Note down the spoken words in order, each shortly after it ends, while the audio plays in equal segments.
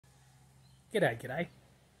G'day,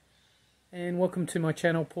 and welcome to my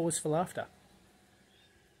channel, Pause for Laughter.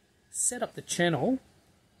 Set up the channel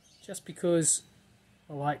just because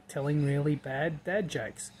I like telling really bad dad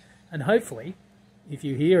jokes, and hopefully, if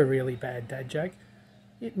you hear a really bad dad joke,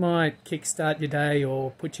 it might kickstart your day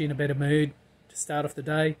or put you in a better mood to start off the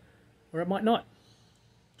day, or it might not.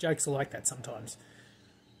 Jokes are like that sometimes.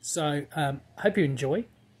 So, hope you enjoy,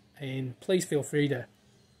 and please feel free to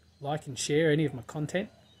like and share any of my content.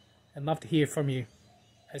 I'd love to hear from you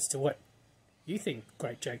as to what you think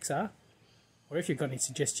great jokes are, or if you've got any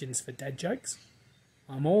suggestions for dad jokes.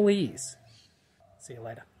 I'm all ears. See you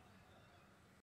later.